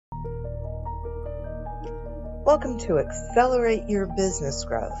Welcome to Accelerate Your Business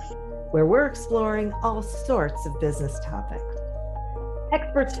Growth, where we're exploring all sorts of business topics.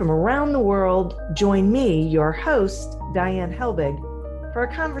 Experts from around the world join me, your host, Diane Helbig, for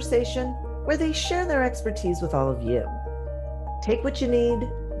a conversation where they share their expertise with all of you. Take what you need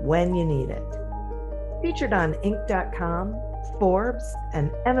when you need it. Featured on Inc.com, Forbes,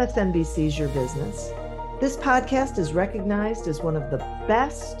 and MSNBC's Your Business, this podcast is recognized as one of the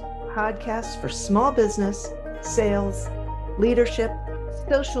best podcasts for small business, sales, leadership,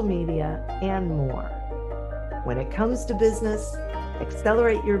 social media, and more. When it comes to business,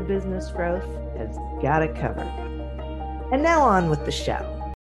 Accelerate Your Business Growth has got it covered. And now on with the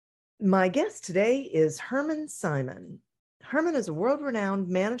show. My guest today is Herman Simon. Herman is a world-renowned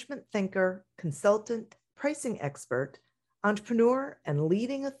management thinker, consultant, pricing expert, entrepreneur, and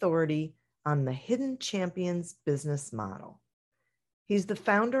leading authority on the Hidden Champions business model. He's the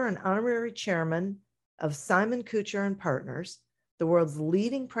founder and honorary chairman of Simon-Kucher and Partners, the world's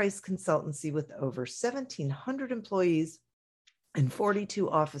leading price consultancy with over 1,700 employees and 42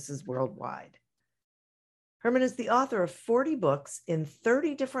 offices worldwide. Herman is the author of 40 books in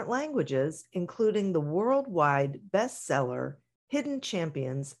 30 different languages, including the worldwide bestseller Hidden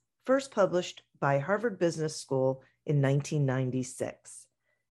Champions, first published by Harvard Business School in 1996.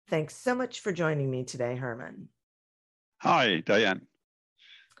 Thanks so much for joining me today, Herman. Hi, Diane.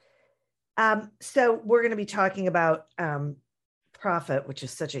 So we're going to be talking about profit, which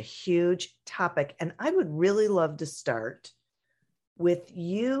is such a huge topic. And I would really love to start with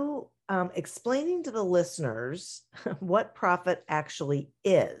you explaining to the listeners what profit actually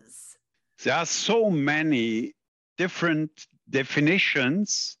is. There are so many different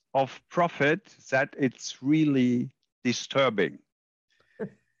definitions of profit that it's really disturbing.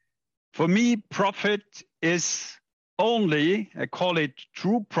 For me, profit is only, I call it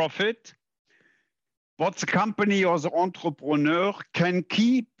true profit, what the company or the entrepreneur can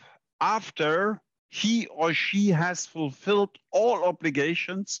keep after he or she has fulfilled all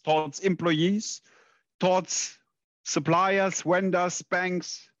obligations towards employees, towards suppliers, vendors,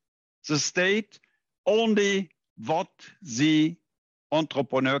 banks, the state, only what the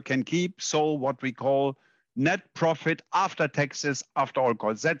entrepreneur can keep. So what we call net profit after taxes, after all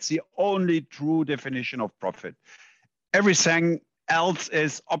costs. That's the only true definition of profit. Everything else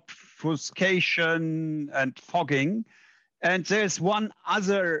is obfuscation and fogging. And there's one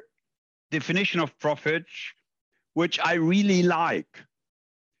other definition of profit which I really like.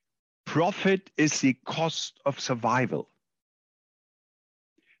 Profit is the cost of survival.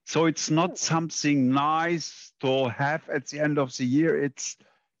 So it's not something nice to have at the end of the year. It's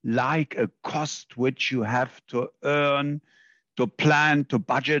like a cost which you have to earn, to plan, to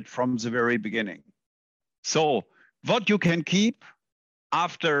budget from the very beginning. So what you can keep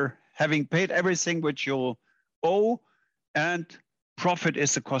after having paid everything which you owe, and profit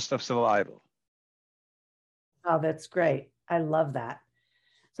is the cost of survival. Oh, that's great. I love that.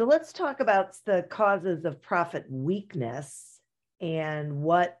 So let's talk about the causes of profit weakness and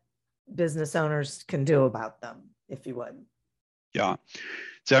what business owners can do about them, if you would. Yeah,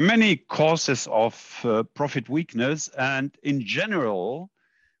 there are many causes of profit weakness, and in general,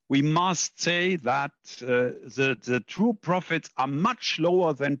 we must say that the true profits are much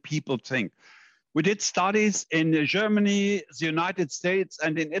lower than people think. We did studies in Germany, the United States,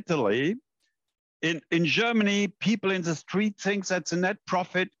 and in Italy. In Germany, people in the street think that the net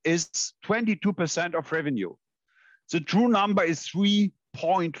profit is 22% of revenue. The true number is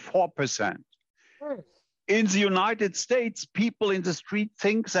 3.4%. In the United States, people in the street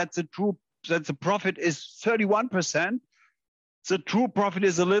think that the profit is 31%. The true profit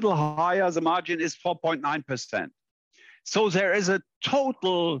is a little higher. The margin is 4.9%. So there is a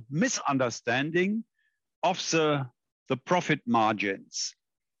total misunderstanding of the profit margins.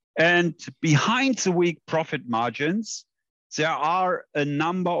 And behind the weak profit margins, there are a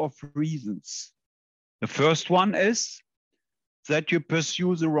number of reasons. The first one is that you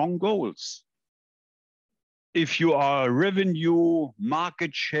pursue the wrong goals. If you are revenue,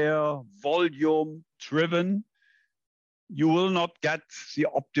 market share, volume driven, you will not get the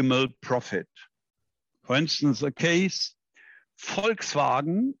optimal profit. For instance, a case,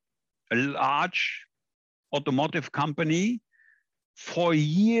 Volkswagen, a large automotive company, for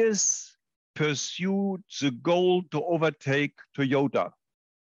years pursued the goal to overtake Toyota.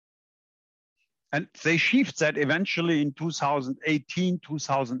 And they achieved that eventually in 2018,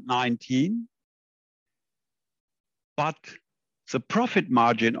 2019. But the profit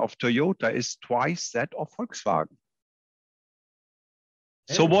margin of Toyota is twice that of Volkswagen.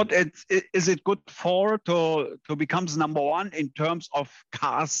 So what is it good for to become number one in terms of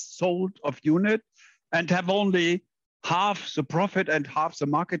cars sold of unit? and have only half the profit and half the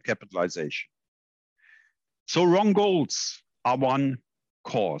market capitalization. So wrong goals are one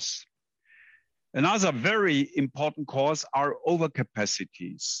cause. Another very important cause are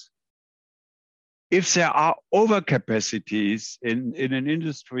overcapacities. If there are overcapacities in an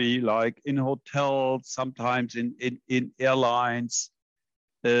industry, like in hotels, sometimes in airlines,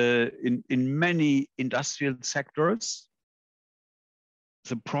 in many industrial sectors,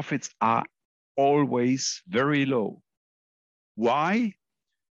 the profits are always very low. Why?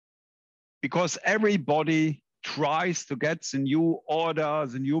 Because everybody tries to get the new order,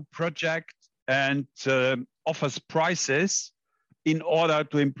 the new project, and offers prices in order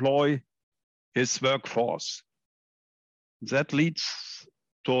to employ his workforce. That leads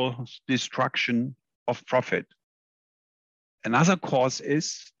to destruction of profit. Another cause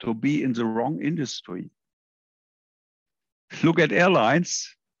is to be in the wrong industry. Look at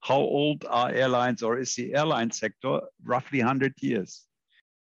airlines. How old are airlines, or is the airline sector? Roughly 100 years.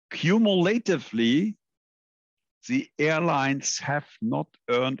 Cumulatively, the airlines have not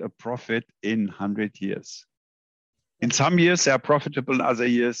earned a profit in 100 years. In some years, they are profitable. In other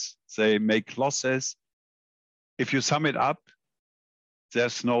years, they make losses. If you sum it up,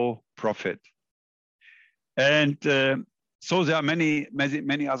 there's no profit. And so there are many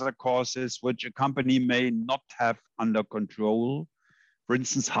other causes which a company may not have under control. For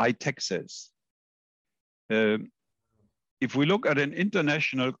instance, high taxes. If we look at an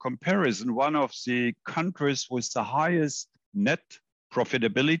international comparison, one of the countries with the highest net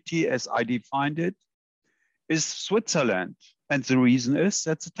profitability, as I defined it, is Switzerland. And the reason is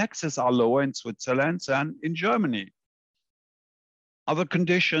that the taxes are lower in Switzerland than in Germany. Other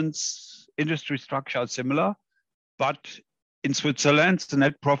conditions, industry structure are similar, but in Switzerland, the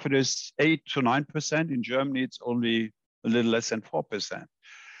net profit is 8 to 9%. In Germany, it's only a little less than 4%.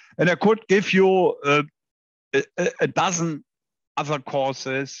 And I could give you a dozen other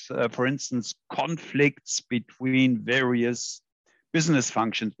causes, for instance, conflicts between various business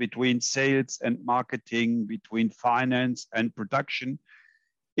functions, between sales and marketing, between finance and production.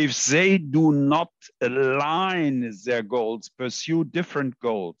 If they do not align their goals, pursue different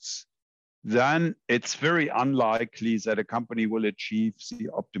goals, then it's very unlikely that a company will achieve the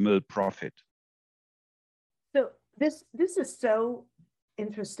optimal profit. So this is so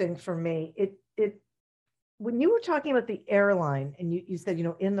interesting for me. It when you were talking about the airline and you said,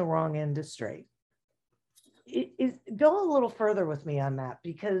 in the wrong industry, go a little further with me on that,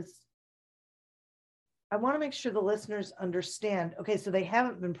 because I want to make sure the listeners understand, okay, so they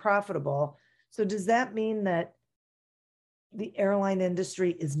haven't been profitable. So does that mean that the airline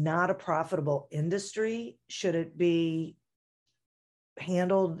industry is not a profitable industry? Should it be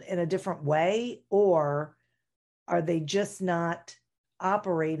handled in a different way, or are they just not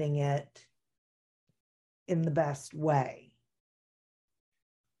operating it in the best way?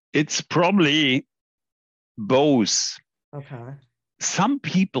 It's probably both. Okay. Some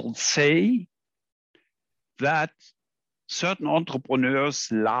people say that certain entrepreneurs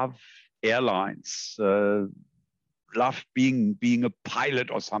love airlines, love being a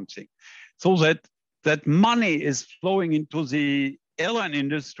pilot or something, so that money is flowing into the airline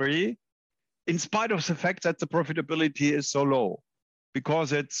industry in spite of the fact that the profitability is so low,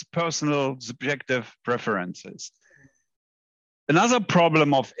 because it's personal subjective preferences. Another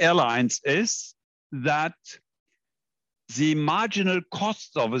problem of airlines is that the marginal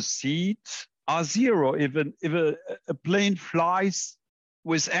costs of a seat are zero. If a plane flies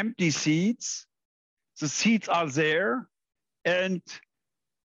with empty seats, the seats are there and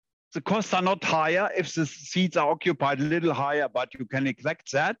the costs are not higher if the seats are occupied a little higher, but you can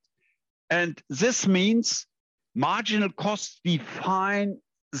neglect that. And this means marginal costs define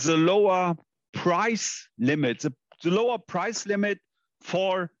the lower price limit. The lower price limit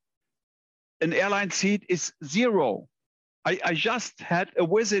for an airline seat is zero. I just had a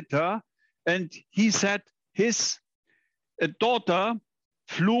visitor and he said his daughter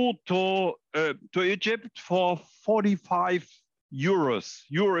flew to Egypt for 45 euros.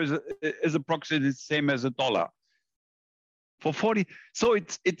 Euro is approximately the same as a dollar. For 40, so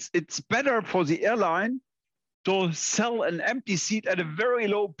it's better for the airline to sell an empty seat at a very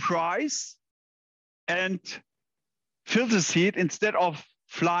low price and fill the seat instead of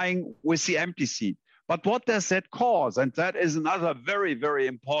flying with the empty seat. But what does that cause? And that is another very, very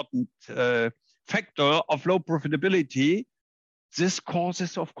important factor of low profitability. This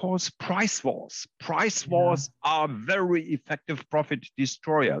causes, of course, price wars. Price wars are very effective profit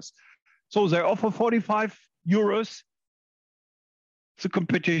destroyers. So they offer 45 euros. The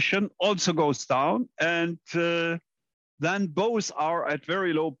competition also goes down, and then both are at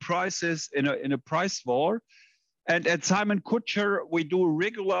very low prices in a price war. And at Simon Kucher, we do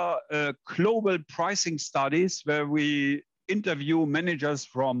regular global pricing studies where we interview managers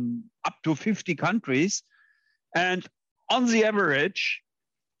from up to 50 countries. And on the average,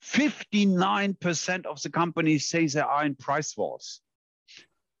 59% of the companies say they are in price wars.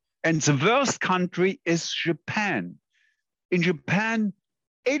 And the worst country is Japan. In Japan,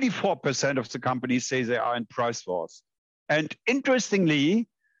 84% of the companies say they are in price wars. And interestingly,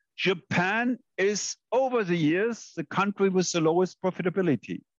 Japan is, over the years, the country with the lowest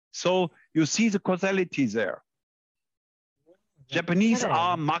profitability. So you see the causality there. Japanese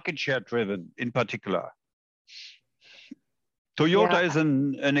are market share driven in particular. Toyota is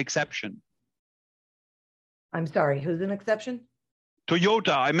an exception. I'm sorry, who's an exception?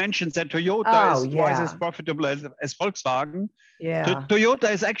 Toyota. I mentioned that Toyota is twice as profitable as Volkswagen. Yeah. Toyota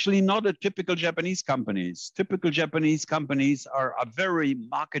is actually not a typical Japanese company. Typical Japanese companies are very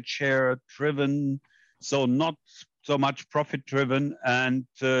market share driven, so not so much profit driven, and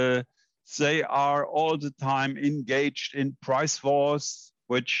they are all the time engaged in price wars,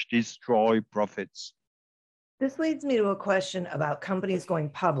 which destroy profits. This leads me to a question about companies going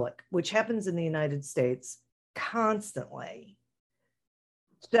public, which happens in the United States constantly.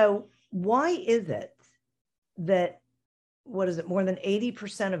 So why is it that, more than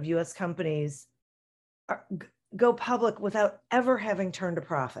 80% of US companies go public without ever having turned a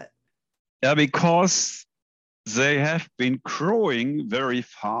profit? Yeah, because they have been growing very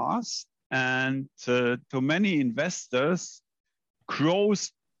fast, and to many investors, growth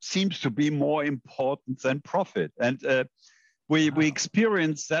seems to be more important than profit. And we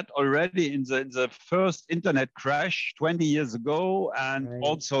experienced that already in the first internet crash 20 years ago, and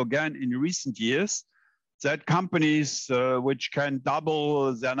also again in recent years, that companies which can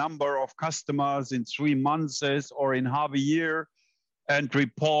double their number of customers in 3 months or in half a year and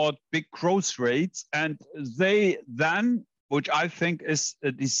report big growth rates. And they then, which I think is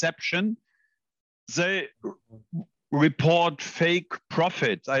a deception, they report fake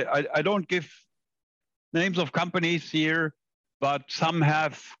profits. I don't give names of companies here, but some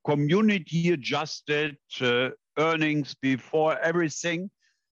have community adjusted earnings before everything.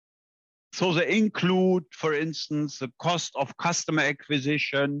 So they include, for instance, the cost of customer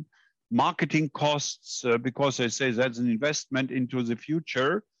acquisition, marketing costs, because they say that's an investment into the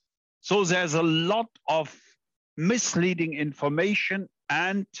future. So there's a lot of misleading information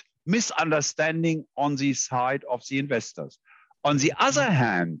and misunderstanding on the side of the investors. On the other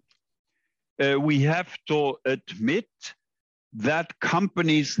hand, we have to admit that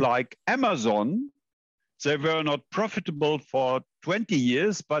companies like Amazon, they were not profitable for 20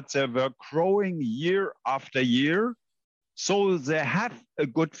 years, but they were growing year after year. So they have a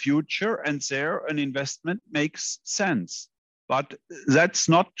good future, and there an investment makes sense. But that's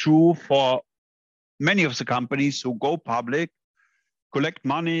not true for many of the companies who go public, collect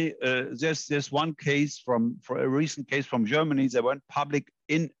money. There's one case for a recent case from Germany. They went public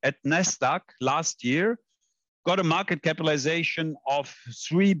at Nasdaq last year, got a market capitalization of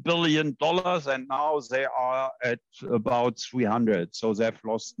 $3 billion, and now they are at about 300. So they've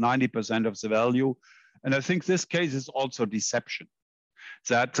lost 90% of the value. And I think this case is also deception,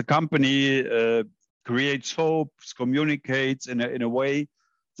 that the company creates hopes, communicates in a way.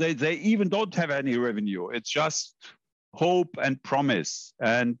 They even don't have any revenue. It's just hope and promise.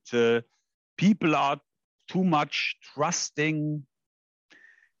 And people are too much trusting,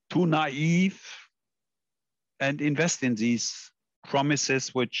 too naive, and invest in these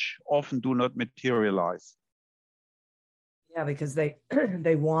promises which often do not materialize. Yeah, because they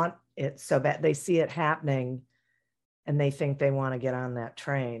want it so bad. They see it happening and they think they want to get on that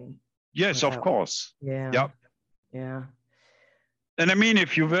train. Yes, of course. Yeah. Yep. Yeah. And I mean,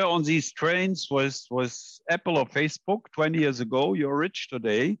 if you were on these trains with Apple or Facebook 20 years ago, you're rich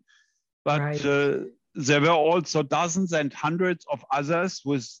today. But there were also dozens and hundreds of others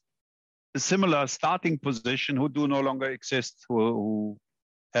with a similar starting position who do no longer exist, who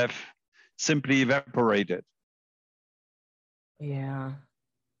have simply evaporated. Yeah.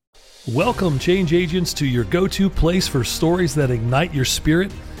 Welcome, change agents, to your go-to place for stories that ignite your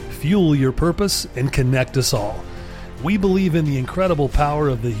spirit, fuel your purpose, and connect us all. We believe in the incredible power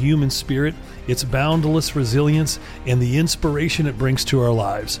of the human spirit, its boundless resilience, and the inspiration it brings to our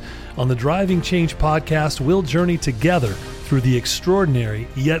lives. On the Driving Change podcast, we'll journey together through the extraordinary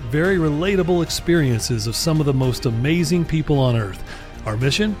yet very relatable experiences of some of the most amazing people on earth. Our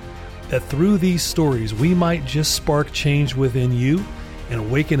mission? That through these stories, we might just spark change within you and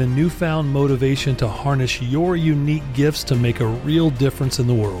awaken a newfound motivation to harness your unique gifts to make a real difference in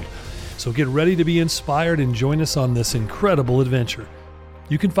the world. So get ready to be inspired and join us on this incredible adventure.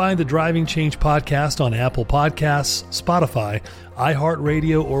 You can find the Driving Change podcast on Apple Podcasts, Spotify,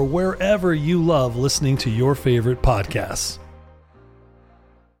 iHeartRadio, or wherever you love listening to your favorite podcasts.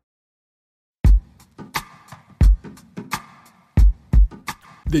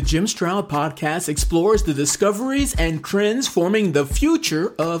 The Jim Stroud Podcast explores the discoveries and trends forming the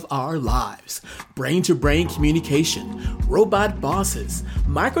future of our lives. Brain-to-brain communication, robot bosses,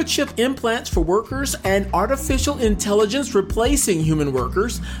 microchip implants for workers, and artificial intelligence replacing human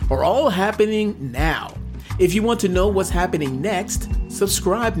workers are all happening now. If you want to know what's happening next,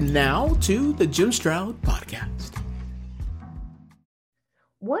 subscribe now to the Jim Stroud Podcast.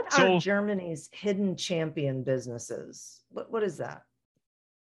 What are Germany's hidden champion businesses? What is that?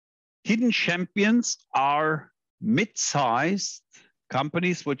 Hidden champions are mid-sized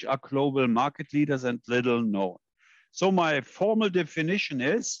companies which are global market leaders and little known. So my formal definition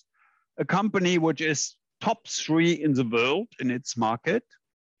is a company which is top 3 in the world in its market,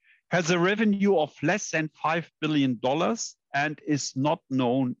 has a revenue of less than $5 billion and is not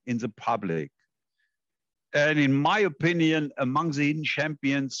known in the public. And in my opinion, among the hidden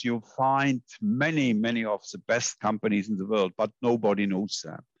champions, you find many, many of the best companies in the world, but nobody knows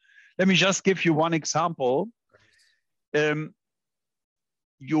them. Let me just give you one example. You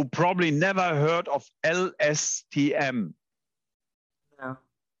probably never heard of LSTM. No.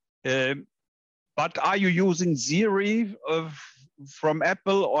 But are you using Siri from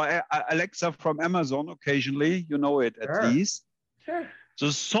Apple or Alexa from Amazon occasionally? You know it at least. Sure.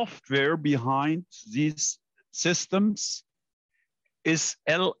 The software behind these systems is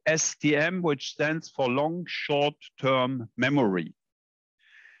LSTM, which stands for long short-term memory.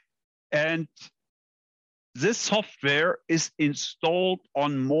 And this software is installed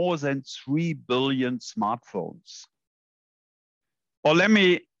on more than 3 billion smartphones. Or let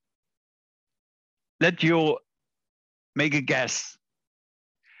me let you make a guess.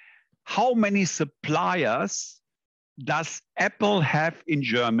 How many suppliers does Apple have in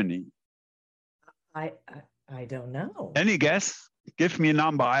Germany? I don't know. Any guess? Give me a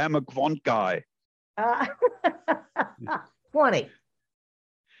number. I am a quant guy. 20.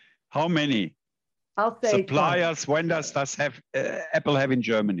 How many I'll say suppliers, vendors does Apple have in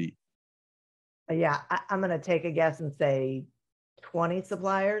Germany? Yeah, I'm going to take a guess and say 20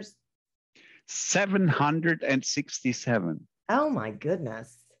 suppliers. 767. Oh my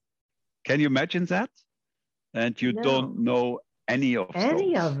goodness. Can you imagine that? And you don't know any of those.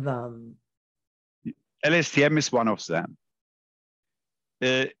 Any of them. LSTM is one of them.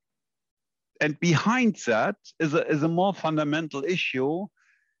 And behind that is a more fundamental issue,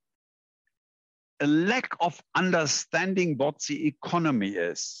 a lack of understanding what the economy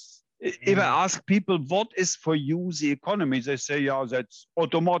is. If I ask people, what is for you the economy? They say, yeah, that's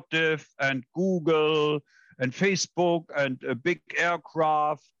automotive and Google and Facebook and a big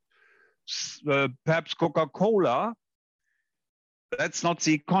aircraft, perhaps Coca-Cola. That's not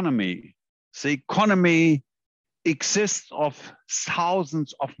the economy. The economy exists of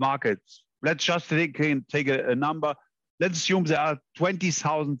thousands of markets. Let's just take a number. Let's assume there are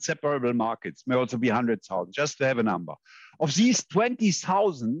 20,000 separable markets, may also be 100,000, just to have a number. Of these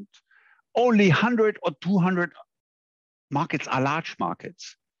 20,000, only 100 or 200 markets are large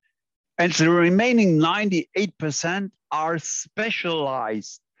markets. And the remaining 98% are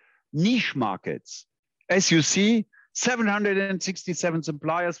specialized niche markets. As you see, 767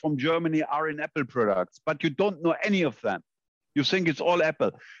 suppliers from Germany are in Apple products, but you don't know any of them. You think it's all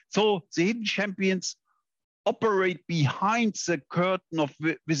Apple. So the hidden champions operate behind the curtain of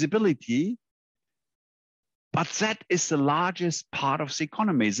visibility, but that is the largest part of the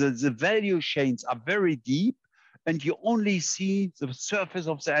economy. The value chains are very deep, and you only see the surface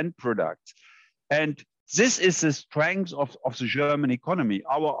of the end product. And this is the strength of the German economy.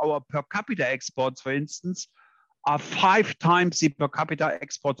 Our per capita exports, for instance, are 5 times the per capita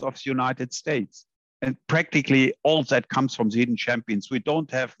exports of the United States. And practically all that comes from the hidden champions. We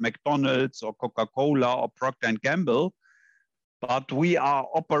don't have McDonald's or Coca-Cola or Procter & Gamble, but we are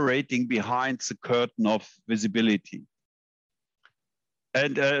operating behind the curtain of visibility.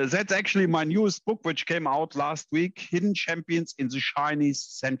 And that's actually my newest book, which came out last week, Hidden Champions in the Chinese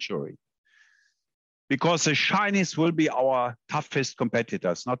Century. Because the Chinese will be our toughest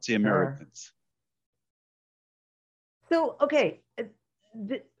competitors, not the Americans. So, okay.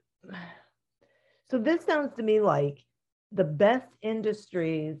 So this sounds to me like the best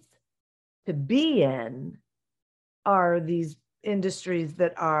industries to be in are these industries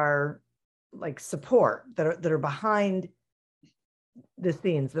that are like support, that are behind the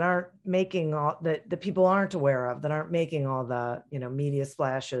scenes, that aren't making all that the people aren't aware of, that aren't making all the media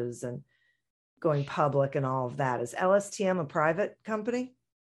splashes and going public and all of that. Is LSTM a private company?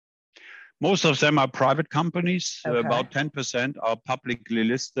 Most of them are private companies. Okay. About 10% are publicly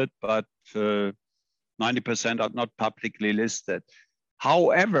listed, but 90% are not publicly listed.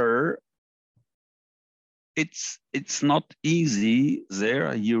 However, it's not easy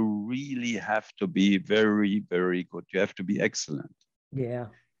there. You really have to be very, very good. You have to be excellent. Yeah.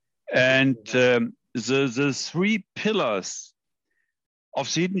 And the three pillars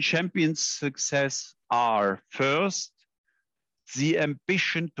of the Hidden Champions success are: first, the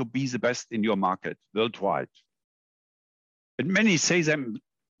ambition to be the best in your market worldwide. And many say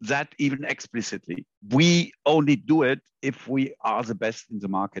that even explicitly. We only do it if we are the best in the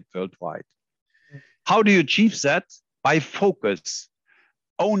market worldwide. How do you achieve that? By focus.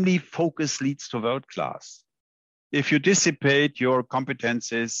 Only focus leads to world class. If you dissipate your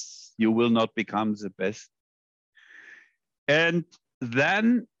competences, you will not become the best. And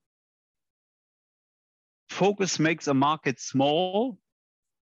then focus makes a market small.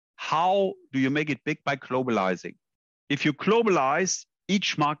 How do you make it big? By globalizing. If you globalize,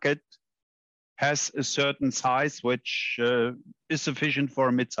 each market has a certain size, which is sufficient for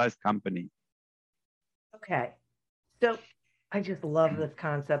a mid-sized company. Okay. So I just love this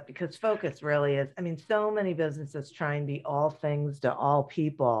concept because focus really is, I mean, so many businesses try and be all things to all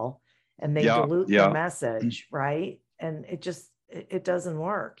people, and they dilute their message, right? And it doesn't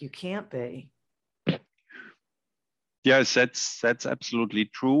work. You can't be. Yes, that's absolutely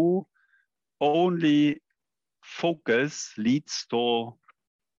true. Only focus leads to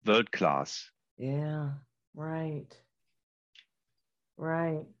world class. Yeah, right.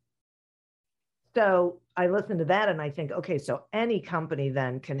 Right. So I listen to that and I think, okay, so any company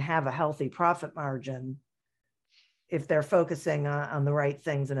then can have a healthy profit margin if they're focusing on the right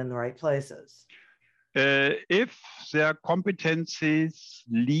things and in the right places. If their competencies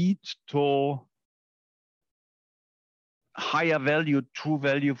lead to higher value, true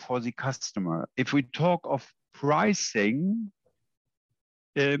value for the customer. If we talk of pricing,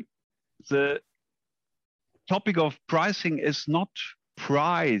 the topic of pricing is not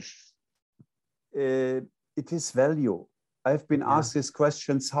price. It is value. I've been asked this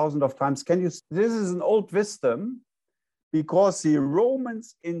question thousands of times. This is an old wisdom, because the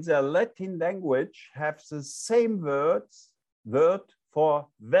Romans in their Latin language have the same word for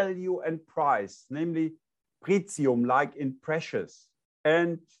value and price, namely pretium, like in precious.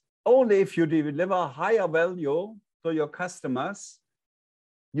 And only if you deliver higher value to your customers,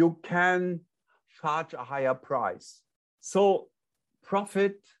 you can charge a higher price. So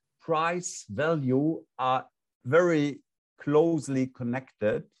profit, price, value are very closely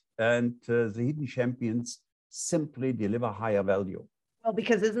connected, and the Hidden Champions simply deliver higher value. Well,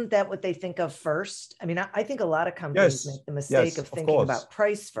 because isn't that what they think of first? I mean, I think a lot of companies make the mistake of thinking about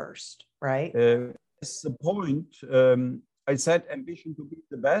price first, right? That's the point. I said ambition to be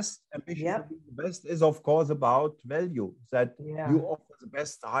the best. Ambition to be the best is, of course, about value, that you offer the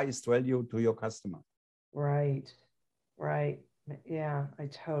best, highest value to your customer. Right, right. Yeah, I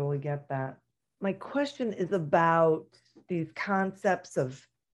totally get that. My question is about these concepts of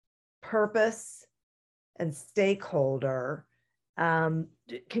purpose and stakeholder. Can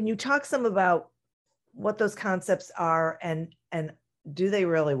you talk some about what those concepts are, and do they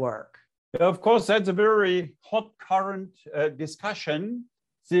really work? Of course, that's a very hot current discussion.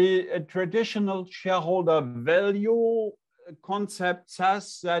 The traditional shareholder value concept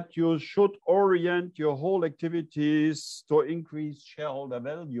says that you should orient your whole activities to increase shareholder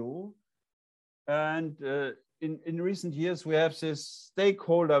value. And in recent years, we have this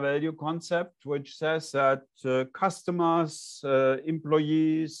stakeholder value concept, which says that customers,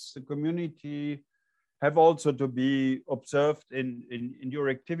 employees, the community have also to be observed in your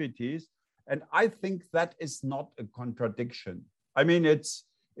activities. And I think that is not a contradiction. I mean, it's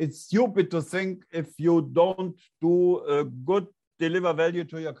stupid to think if you don't do a good deliver value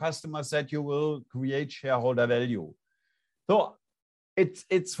to your customers that you will create shareholder value. So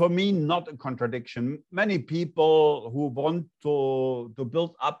it's for me not a contradiction. Many people who want to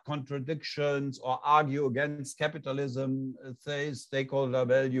build up contradictions or argue against capitalism say stakeholder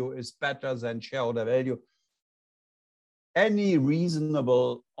value is better than shareholder value. Any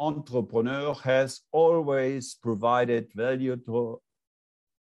reasonable entrepreneur has always provided value to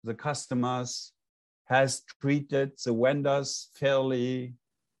the customers, has treated the vendors fairly,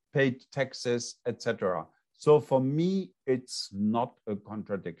 paid taxes, etc. So for me, it's not a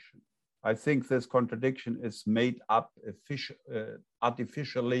contradiction. I think this contradiction is made up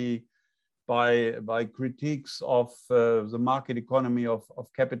artificially by critiques of the market economy of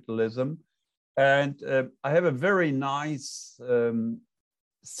capitalism. And I have a very nice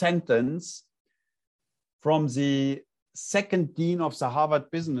sentence from the second dean of the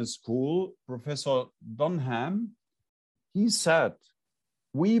Harvard Business School, Professor Donham. He said,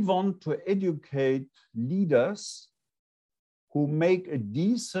 we want to educate leaders who make a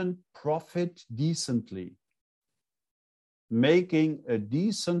decent profit decently. Making a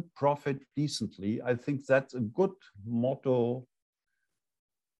decent profit decently. I think that's a good motto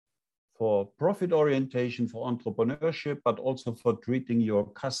for profit orientation, for entrepreneurship, but also for treating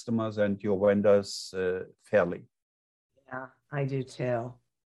your customers and your vendors fairly. Yeah, I do too.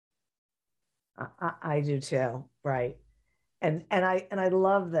 I do too. Right. And I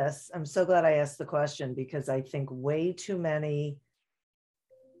love this. I'm so glad I asked the question, because I think way too many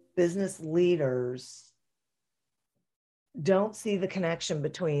business leaders don't see the connection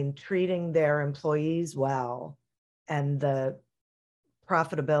between treating their employees well and the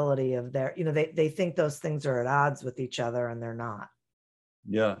profitability of their, they think those things are at odds with each other, and they're not.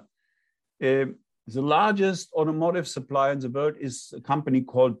 Yeah. The largest automotive supplier in the world is a company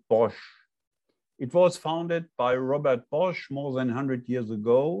called Bosch. It was founded by Robert Bosch more than 100 years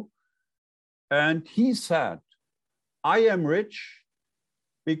ago. And he said, I am rich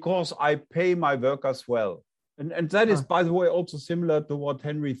because I pay my workers well. And that is, by the way, also similar to what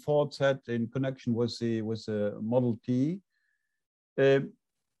Henry Ford said in connection with the Model T.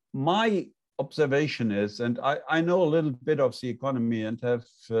 My observation is, and I know a little bit of the economy and have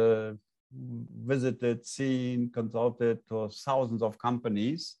visited, seen, consulted to thousands of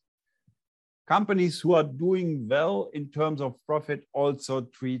companies. Companies who are doing well in terms of profit also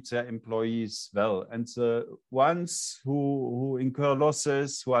treat their employees well. And the ones who incur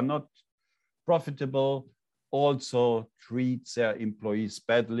losses, who are not profitable, also treat their employees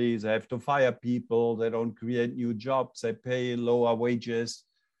badly. They have to fire people, they don't create new jobs, they pay lower wages,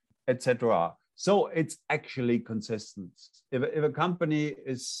 etc. So it's actually consistent. If a company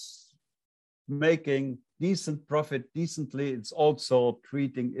is making decent profit decently, it's also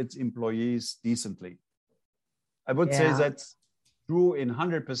treating its employees decently. I would say that's true in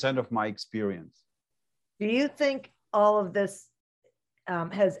 100% of my experience. Do you think all of this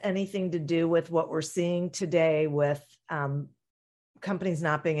has anything to do with what we're seeing today with companies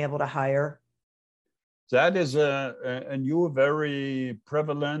not being able to hire? That is a new, very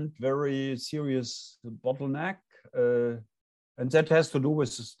prevalent, very serious bottleneck. And that has to do with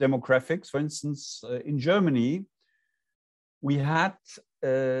demographics. For instance, in Germany, we had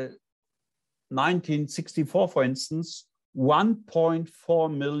 1964, for instance,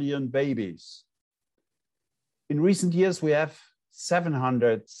 1.4 million babies. In recent years, we have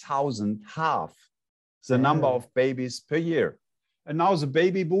 700,000, half the number of babies per year. And now the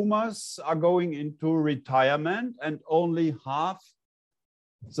baby boomers are going into retirement, and only half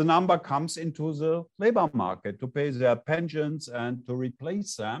the number comes into the labor market to pay their pensions and to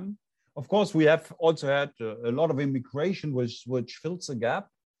replace them. Of course, we have also had a lot of immigration, which fills the gap.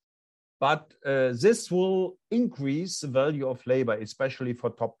 But this will increase the value of labor, especially for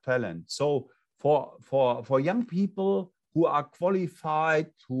top talent. So for young people who are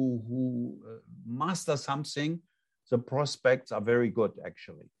qualified, who master something, the prospects are very good,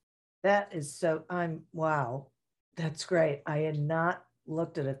 actually. That is so, wow, that's great. I had not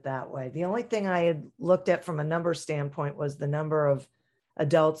looked at it that way. The only thing I had looked at from a number standpoint was the number of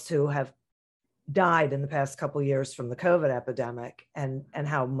adults who have died in the past couple of years from the COVID epidemic, and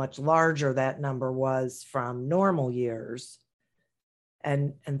how much larger that number was from normal years,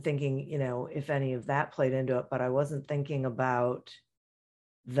 and thinking, if any of that played into it. But I wasn't thinking about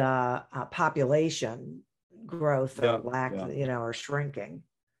the population growth or lack, or shrinking.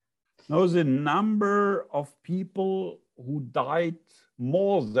 No, the number of people who died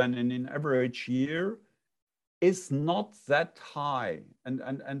more than in an average year is not that high. And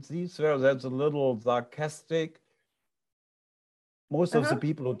that's a little sarcastic. Most of the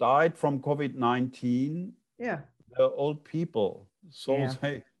people who died from COVID-19, they're old people. So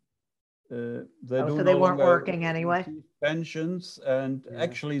they they weren't working anyway. Pensions, and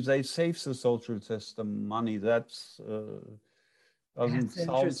actually they save the social system money. That's doesn't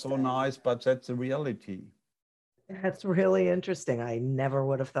sound so nice, but that's the reality. That's really interesting. I never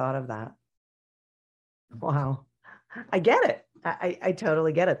would have thought of that. Wow. I get it. I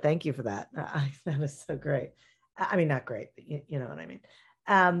totally get it. Thank you for that. That is so great. I mean, not great, but you know what I mean.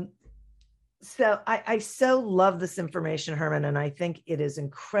 So I so love this information, Herman, and I think it is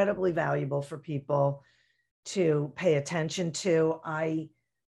incredibly valuable for people to pay attention to. I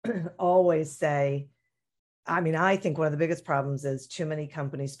always say, I think one of the biggest problems is too many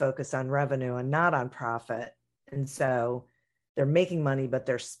companies focus on revenue and not on profit. And so they're making money, but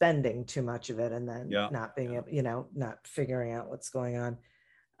they're spending too much of it, and then not being able, not figuring out what's going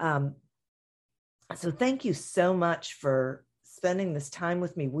on. So thank you so much for spending this time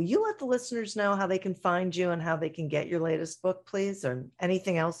with me. Will you let the listeners know how they can find you and how they can get your latest book, please, or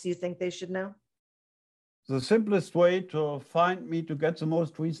anything else you think they should know? The simplest way to find me, to get the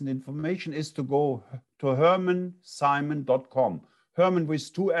most recent information, is to go to hermansimon.com. Herman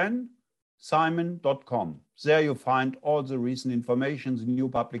with 2N, simon.com. There you find all the recent information, the new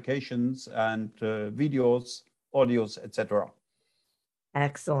publications and videos, audios, etc.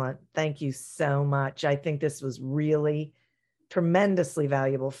 Excellent. Thank you so much. I think this was really tremendously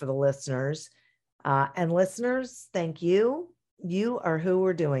valuable for the listeners. And listeners, thank you. You are who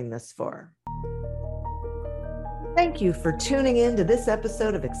we're doing this for. Thank you for tuning in to this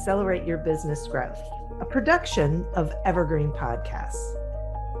episode of Accelerate Your Business Growth, a production of Evergreen Podcasts.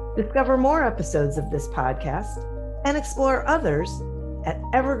 Discover more episodes of this podcast and explore others at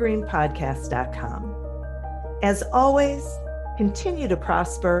evergreenpodcast.com. As always, continue to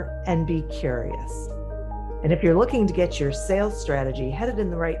prosper and be curious. And if you're looking to get your sales strategy headed in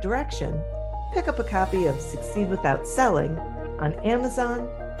the right direction, pick up a copy of Succeed Without Selling on Amazon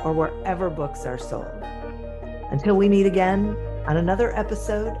or wherever books are sold. Until we meet again on another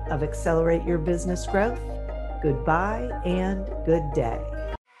episode of Accelerate Your Business Growth, goodbye and good day.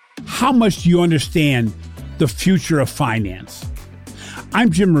 How much do you understand the future of finance? I'm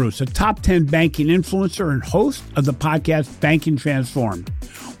Jim Roos, a top 10 banking influencer and host of the podcast Banking Transformed,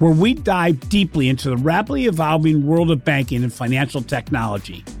 where we dive deeply into the rapidly evolving world of banking and financial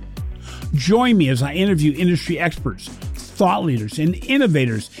technology. Join me as I interview industry experts, thought leaders, and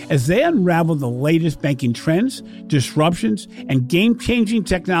innovators as they unravel the latest banking trends, disruptions, and game-changing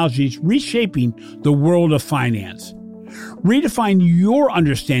technologies reshaping the world of finance. Redefine your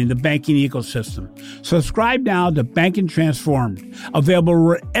understanding of the banking ecosystem. Subscribe now to Banking Transformed, available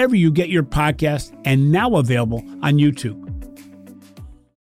wherever you get your podcast and now available on YouTube.